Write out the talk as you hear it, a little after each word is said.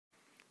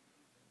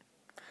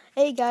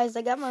Hey guys,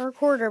 I got my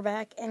recorder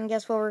back, and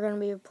guess what we're going to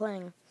be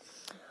playing?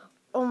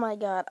 Oh my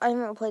god, I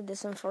haven't played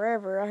this in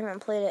forever. I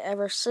haven't played it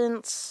ever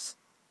since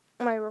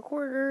my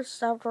recorder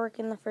stopped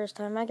working the first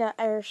time. I got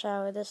air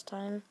shower this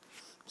time.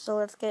 So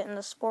let's get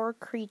into Spore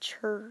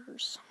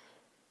Creatures.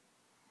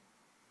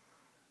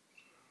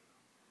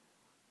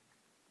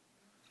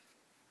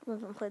 We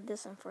haven't played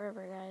this in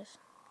forever, guys.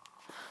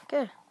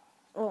 Okay,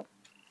 well,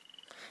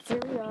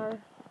 here we are.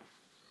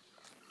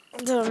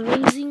 The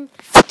amazing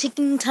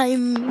ticking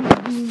time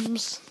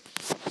booms.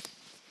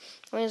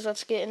 Anyways,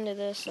 let's get into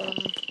this,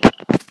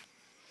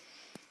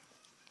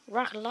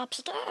 rock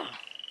lobster.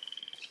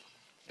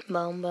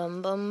 Bum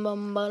bum bum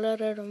bum ba da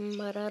da dum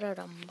ba da da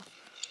dum.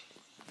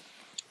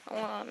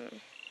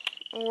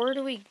 Where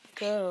do we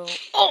go?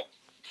 Oh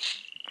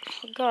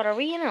god, are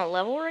we in a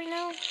level right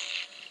now?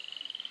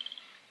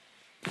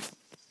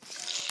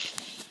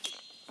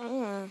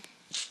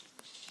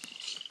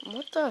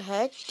 What the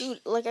heck?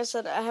 Dude, like I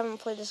said, I haven't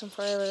played this in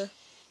forever.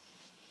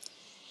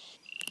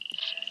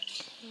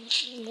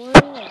 Where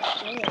do I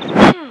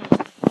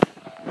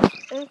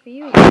go? F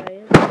you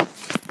guys.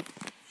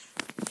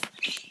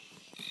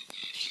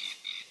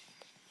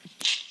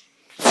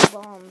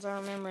 Bombs, I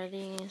remember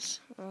these.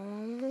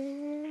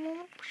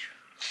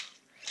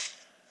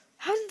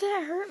 How did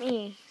that hurt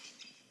me?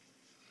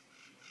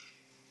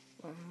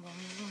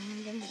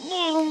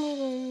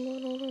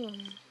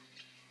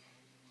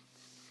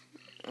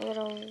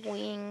 Little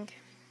wing.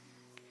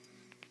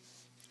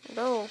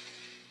 Go.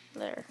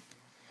 There.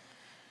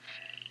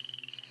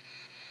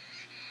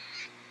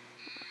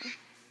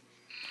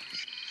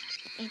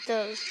 Eat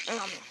those.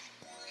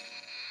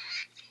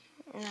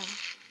 No.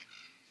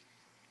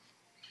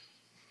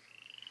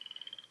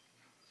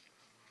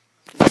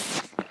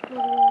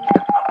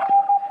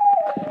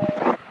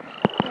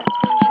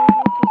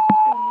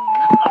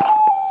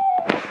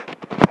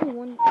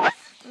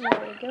 There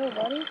we go,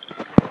 buddy.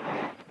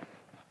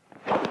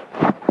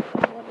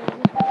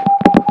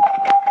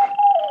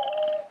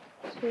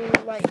 Two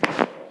light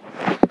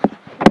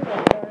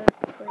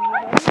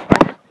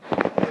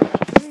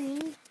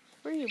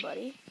for you,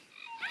 buddy.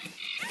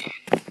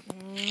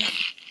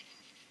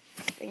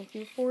 Thank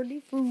you for the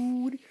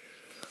food.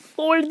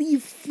 For the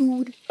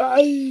food.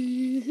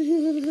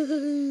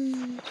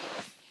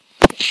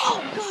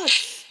 Oh god.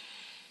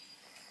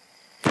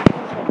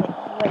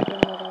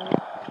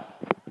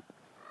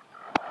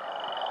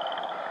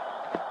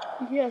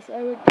 Yes,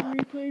 I would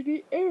replay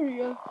the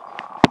area.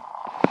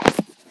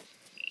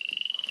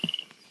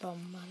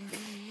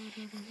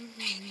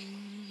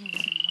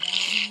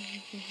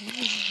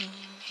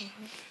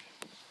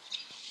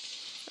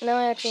 Now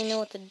I actually know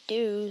what to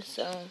do,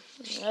 so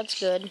that's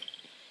good.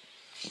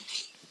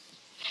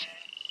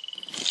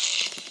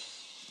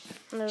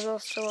 And there's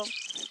also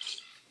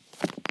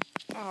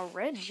a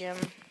red gem.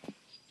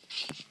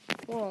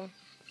 Whoa.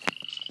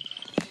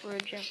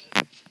 Red gem.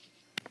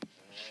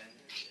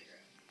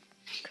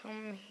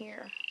 Come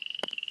here.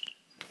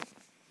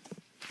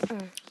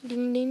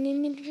 Ding, ding,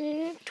 ding, ding,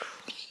 ding.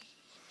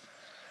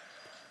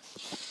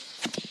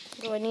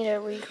 Do I need to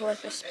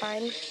recollect the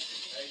spine?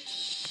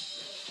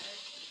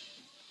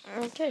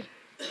 Okay.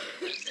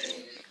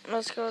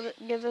 Let's go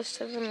give this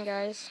to them,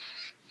 guys.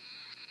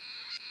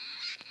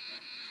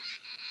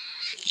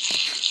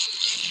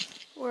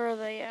 Where are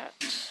they at?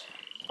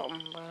 Oh,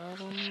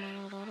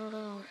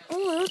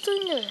 those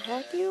things to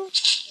hack you?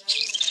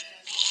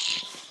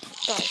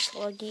 Die,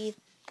 sluggy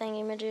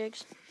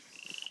thingy-majigs.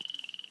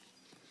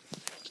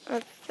 I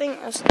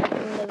think that's the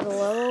end of the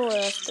level, or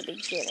that's the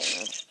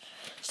beginning.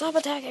 Stop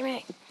attacking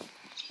me!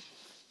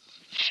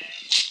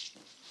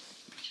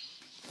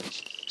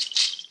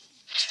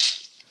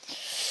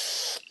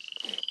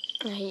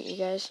 I hate you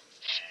guys.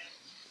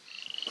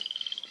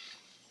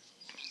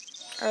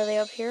 Are they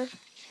up here?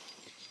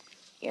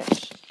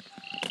 Yes.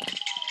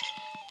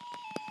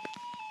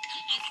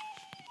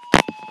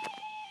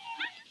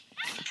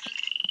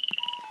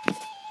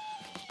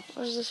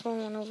 Where's this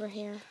one over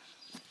here?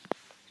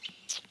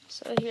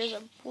 So here's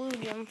a blue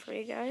gem for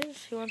you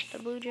guys. Who wants the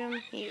blue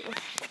gem? You.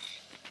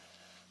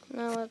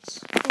 Now let's...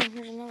 Oh,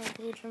 here's another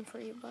blue gem for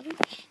you, buddy.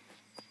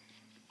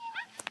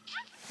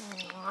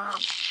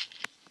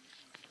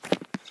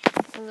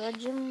 A red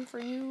gem for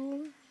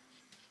you.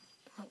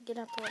 Get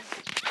out the way.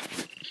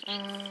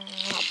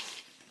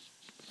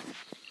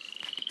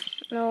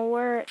 Now,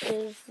 where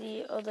is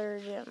the other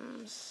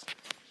gems?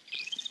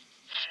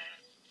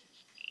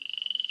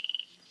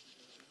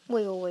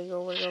 Wiggle,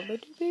 wiggle, wiggle.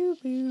 Pew,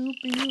 pew,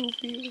 pew,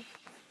 pew.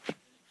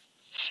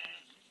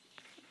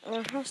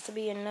 There has to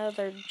be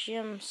another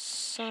gem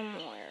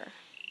somewhere.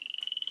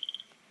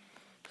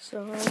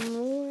 Somewhere over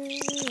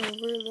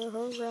the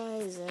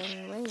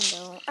horizon,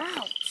 rainbow.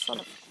 Ow! Son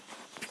of...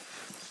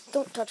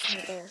 Don't touch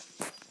me there.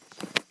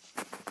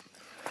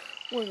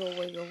 Wiggle,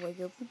 wiggle,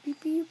 wiggle. Pew,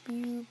 pew,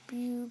 pew,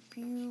 pew,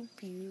 pew,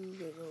 pew.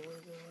 Wiggle,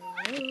 wiggle,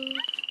 wiggle.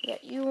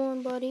 Got you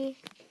one, buddy.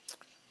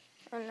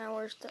 And now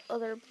where's the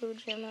other blue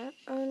gem at?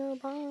 Oh no,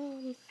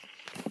 bombs.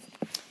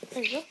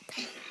 There you go.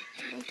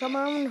 I'm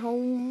coming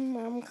home.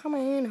 I'm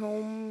coming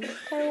home.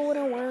 Tell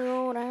the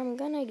world I'm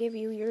gonna give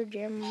you your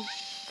gem.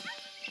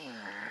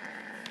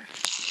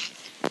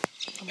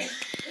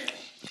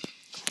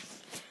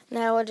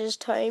 Now it is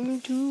time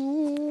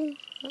to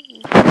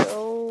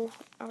go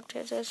out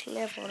to this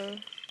level.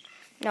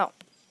 No.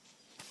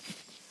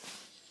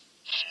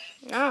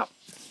 No.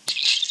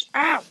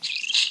 Ow!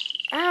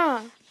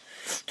 Ah!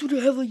 Dude, I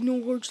have like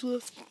no hearts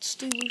left.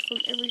 Stay away from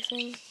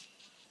everything.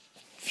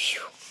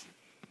 Phew.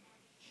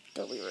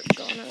 Thought we were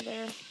goner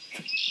there.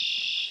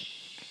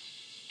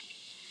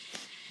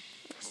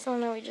 So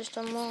now we just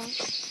unlocked.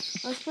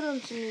 Let's put on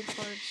some new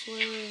parts.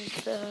 Where is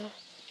the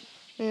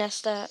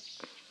nest at?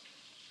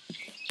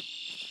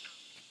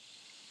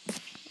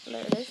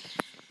 There it is.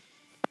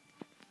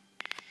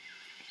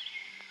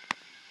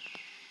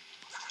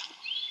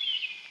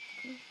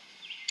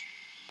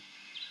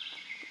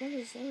 What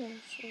is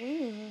this?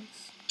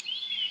 Wings.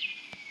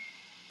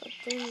 But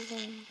these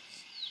wings.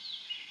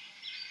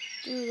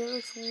 Dude, that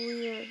looks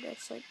weird.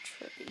 That's like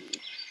trippy.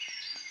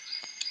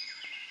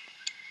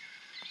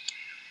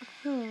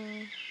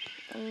 And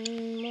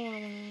more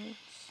wings.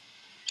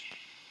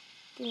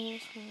 Give me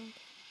this one.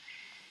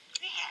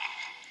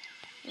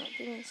 No,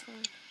 give me this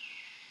one.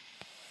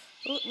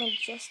 Look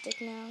majestic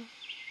now.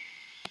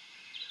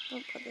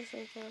 Don't put this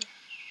right there.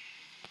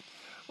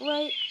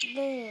 Right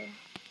there.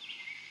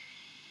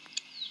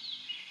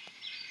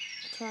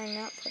 Can I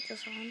not put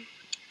this on?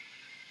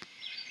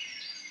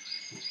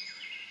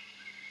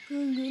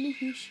 I'm gonna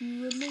kiss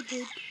you on my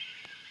bed.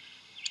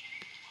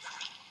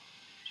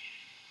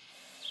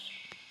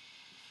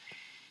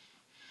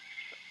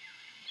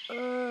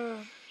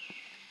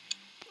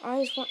 I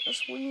just want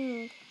this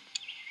wing.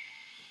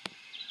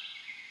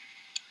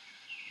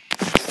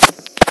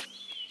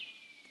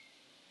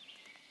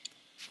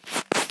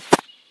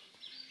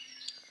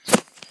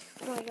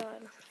 Oh my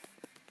god.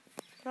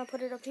 Can I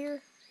put it up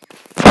here?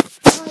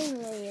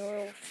 Finally, you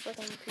little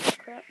freaking piece of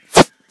crap.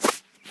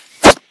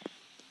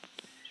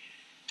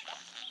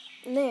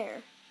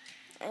 There.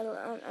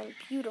 I'm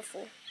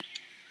beautiful.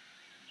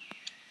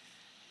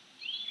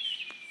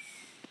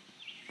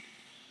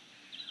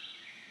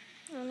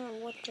 I don't know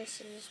what this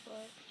is,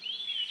 but...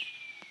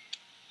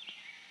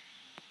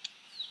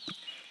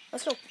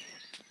 Let's go.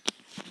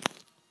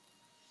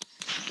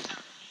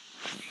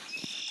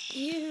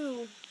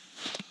 Ew.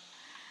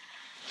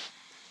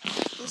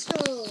 Let's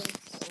go.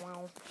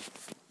 Wow.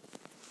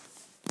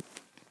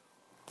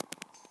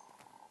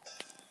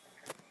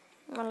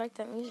 I like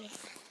that music.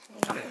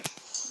 Come here.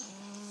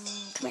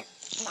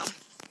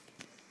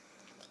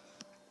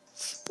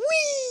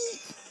 Whee!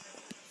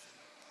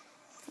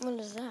 What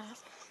is that?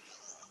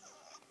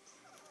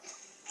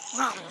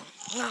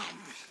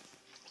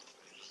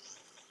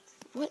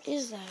 What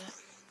is that?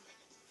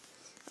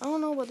 I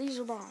don't know, but these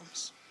are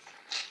bombs.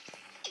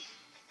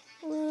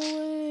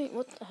 Really?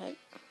 What the heck?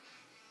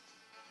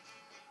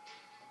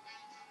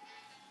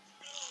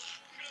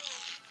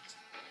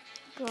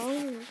 Go.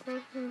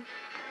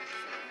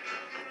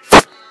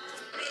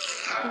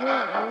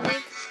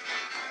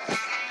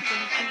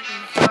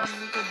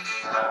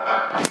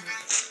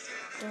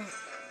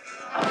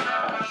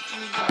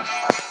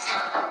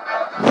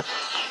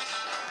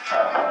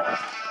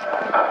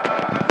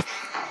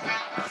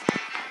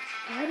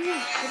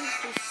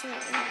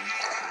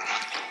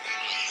 you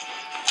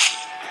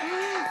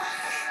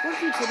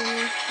kidding me?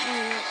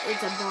 Oh,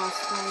 it's a boss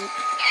fight.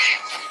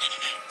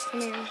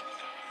 Come here.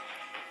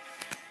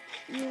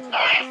 You will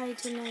die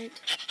tonight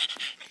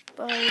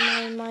by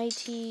my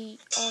mighty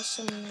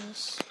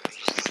awesomeness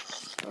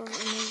of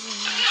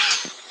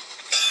amazingness.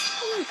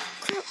 Oh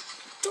crap!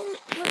 Don't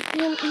let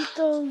him eat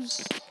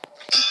those.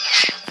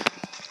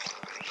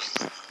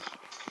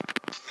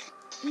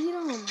 Eat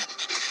them.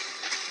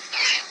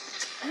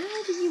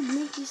 How do you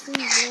make these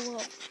things blow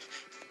up?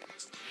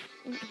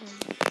 Eat him.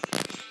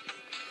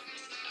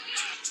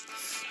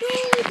 No,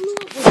 blew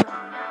up with him.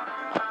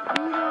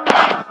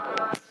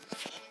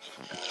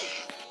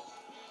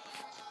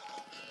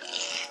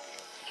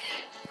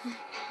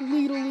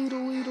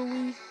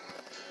 Little.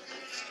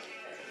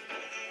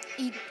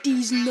 Eat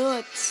these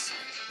nuts.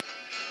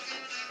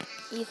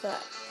 Eat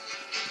that.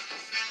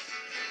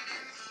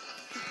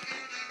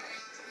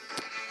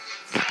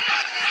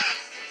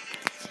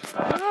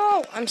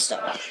 No, I'm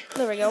stuck.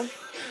 There we go.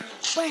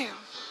 Bam.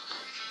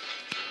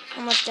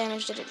 How much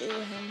damage did it do to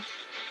him?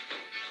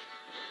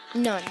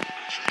 None.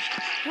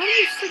 How do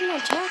you freaking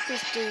attack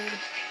this dude?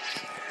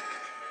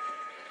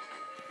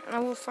 I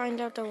will find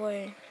out the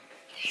way.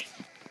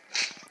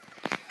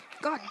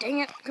 God dang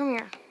it. Come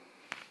here.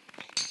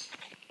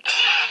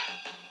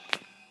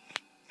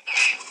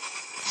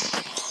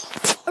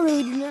 I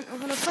really do not know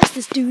how to fight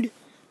this dude.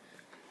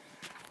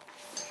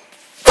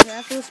 So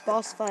after this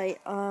boss fight,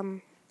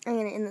 I'm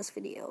gonna end this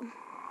video.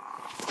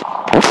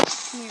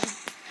 Here.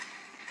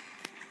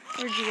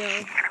 Where'd you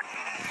go?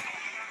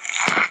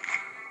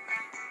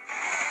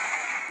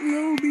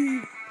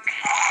 Lobby.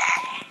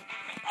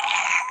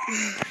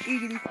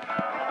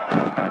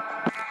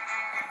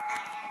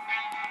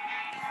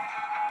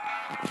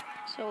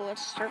 So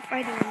let's start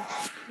fighting.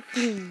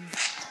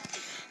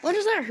 Why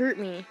does that hurt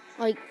me?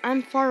 Like,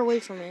 I'm far away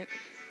from it.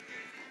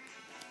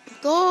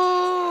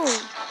 Go!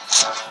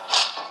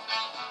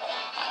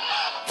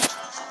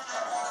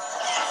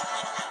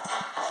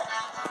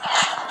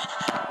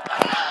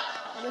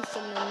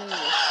 Listen to me,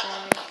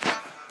 side.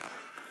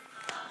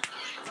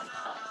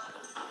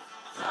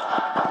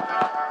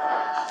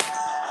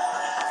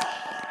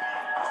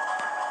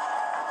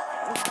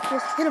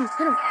 Just hit him.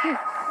 Yeah.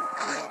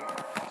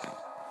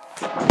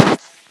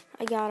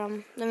 I got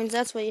him. That means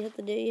that's what you have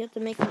to do. You have to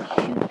make him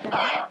shoot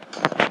that.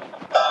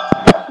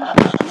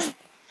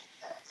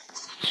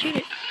 Shoot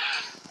it.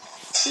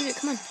 Shoot it,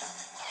 come on.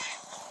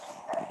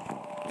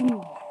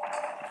 Ooh.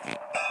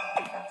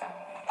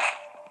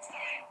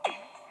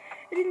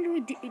 It didn't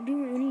really do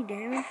any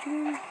damage to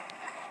him.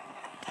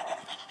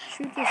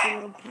 Shoot this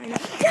little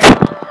pineapple.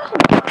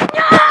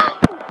 No!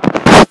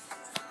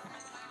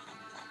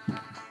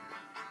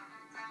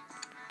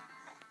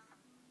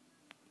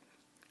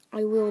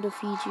 I will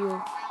defeat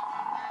you.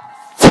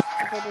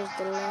 That is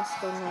the last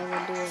thing I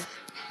will do.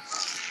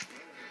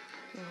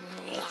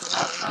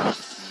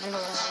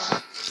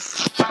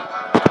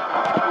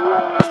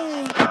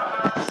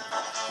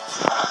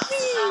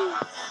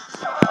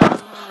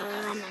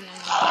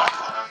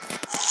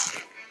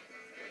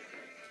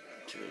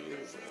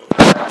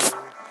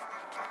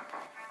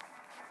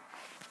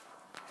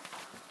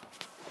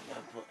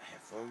 Put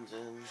headphones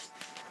in.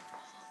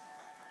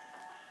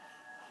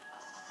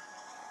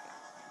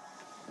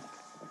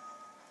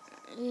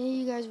 Yeah,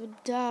 you guys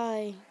would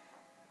die.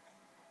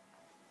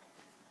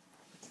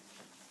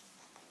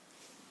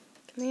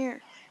 Come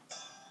here.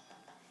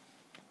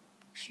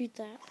 Shoot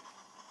that.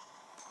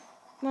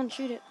 Come on,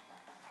 shoot it.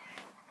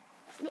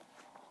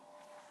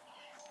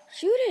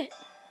 Shoot it!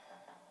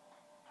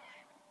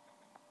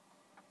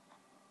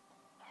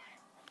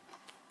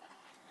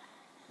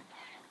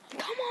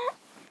 Come on!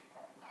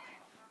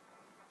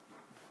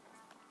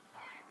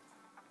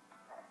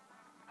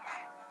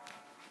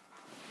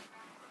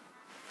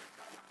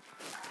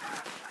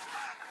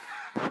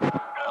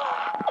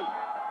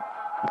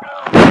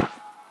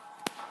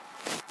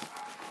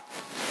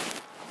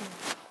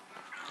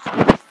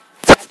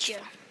 Gotcha.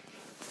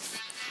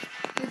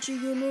 What you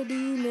gonna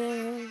do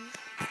now?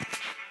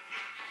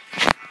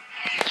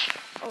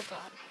 Oh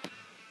god.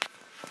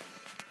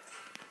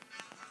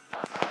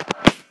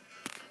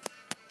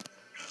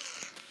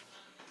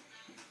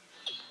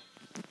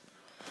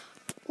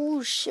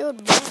 Ooh,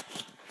 shield, bro.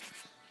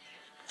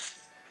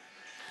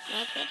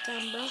 Not that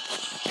time, bro.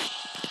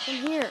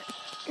 Come here.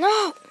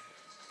 No!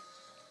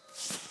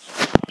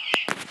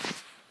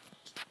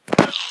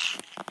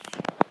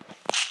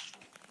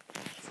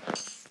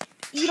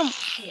 Eat him.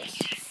 Yes.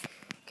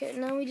 Okay,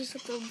 now we just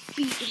have to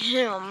beat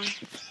him.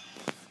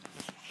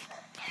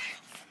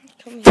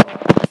 Come here.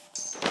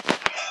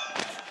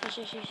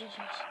 Yes.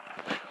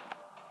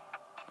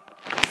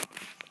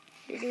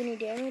 Did you do any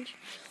damage?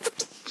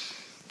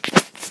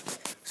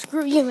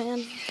 Screw you,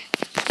 man.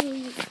 Screw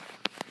you.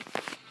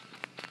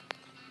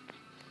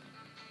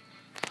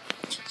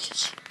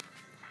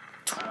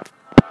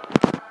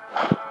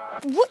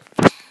 What?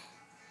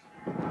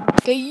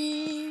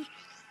 Okay.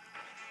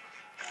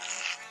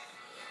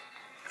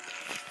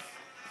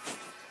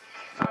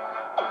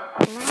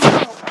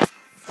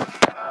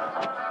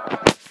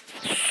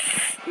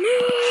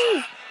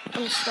 No!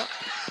 I'm stuck.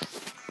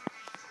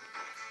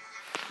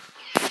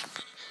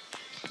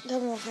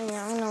 Double thing,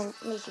 I'm gonna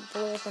make it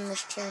blow up in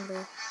this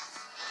chamber.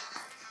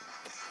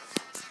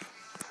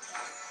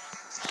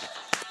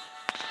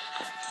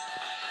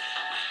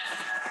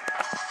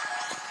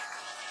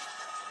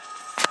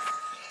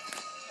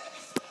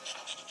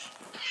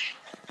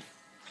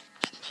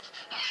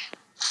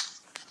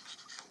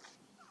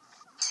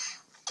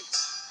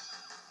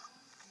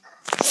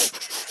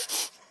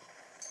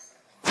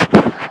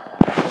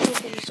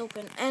 It's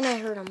open, and I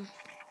heard him.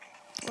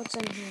 What's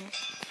in here?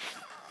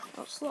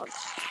 Oh, slugs.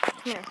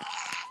 Come here.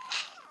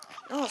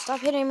 Oh, stop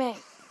hitting me.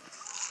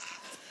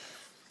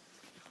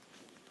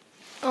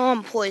 Oh,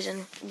 I'm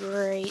poisoned.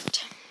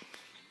 Great.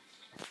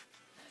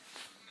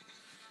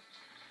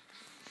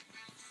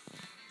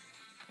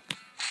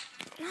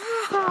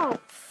 No!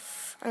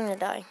 I'm gonna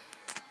die.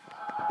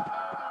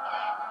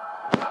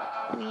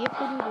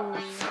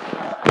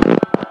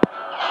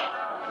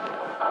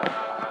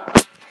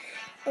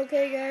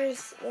 Okay,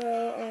 guys.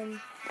 Well,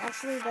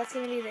 actually, that's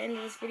gonna be the end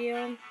of this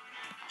video.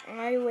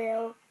 I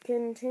will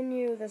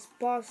continue this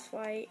boss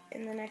fight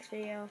in the next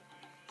video.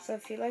 So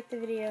if you like the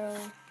video,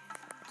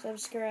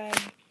 subscribe.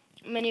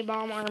 Mini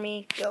Bomb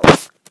Army, go.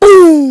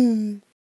 Boom!